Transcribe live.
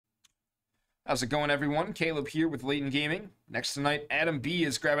How's it going, everyone? Caleb here with Layton Gaming. Next tonight, Adam B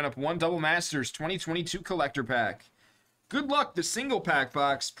is grabbing up one Double Masters 2022 collector pack. Good luck, the single pack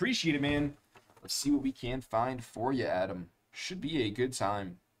box. Appreciate it, man. Let's see what we can find for you, Adam. Should be a good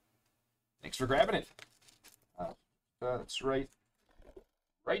time. Thanks for grabbing it. That's right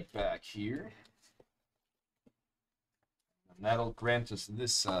back here. And that'll grant us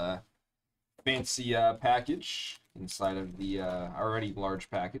this fancy package inside of the already large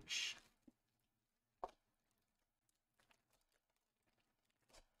package.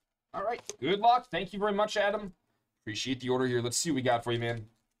 All right, good luck. Thank you very much, Adam. Appreciate the order here. Let's see what we got for you, man.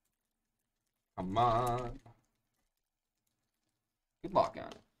 Come on. Good luck on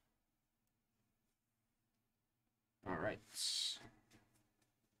it. All right.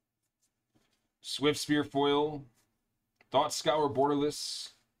 Swift Spear foil. Thought Scour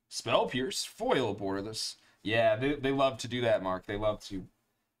borderless. Spell Pierce foil borderless. Yeah, they love to do that, Mark. They love to.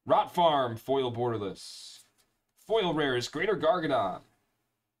 Rot Farm foil borderless. Foil rares Greater Gargadon.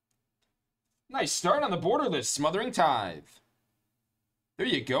 Nice start on the borderless, Smothering Tithe. There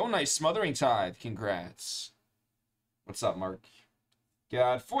you go, nice Smothering Tithe. Congrats. What's up, Mark?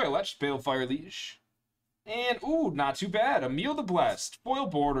 Got foil etched Balefire Liege. And, ooh, not too bad. Emil the Blessed,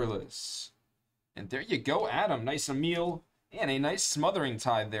 foil borderless. And there you go, Adam. Nice Emil. And a nice Smothering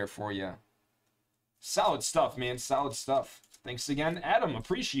Tithe there for you. Solid stuff, man. Solid stuff. Thanks again, Adam.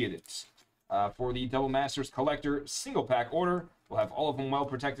 Appreciate it. For the Double Masters Collector single pack order. We'll have all of them well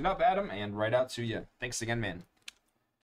protected up, Adam, and right out to you. Thanks again, man.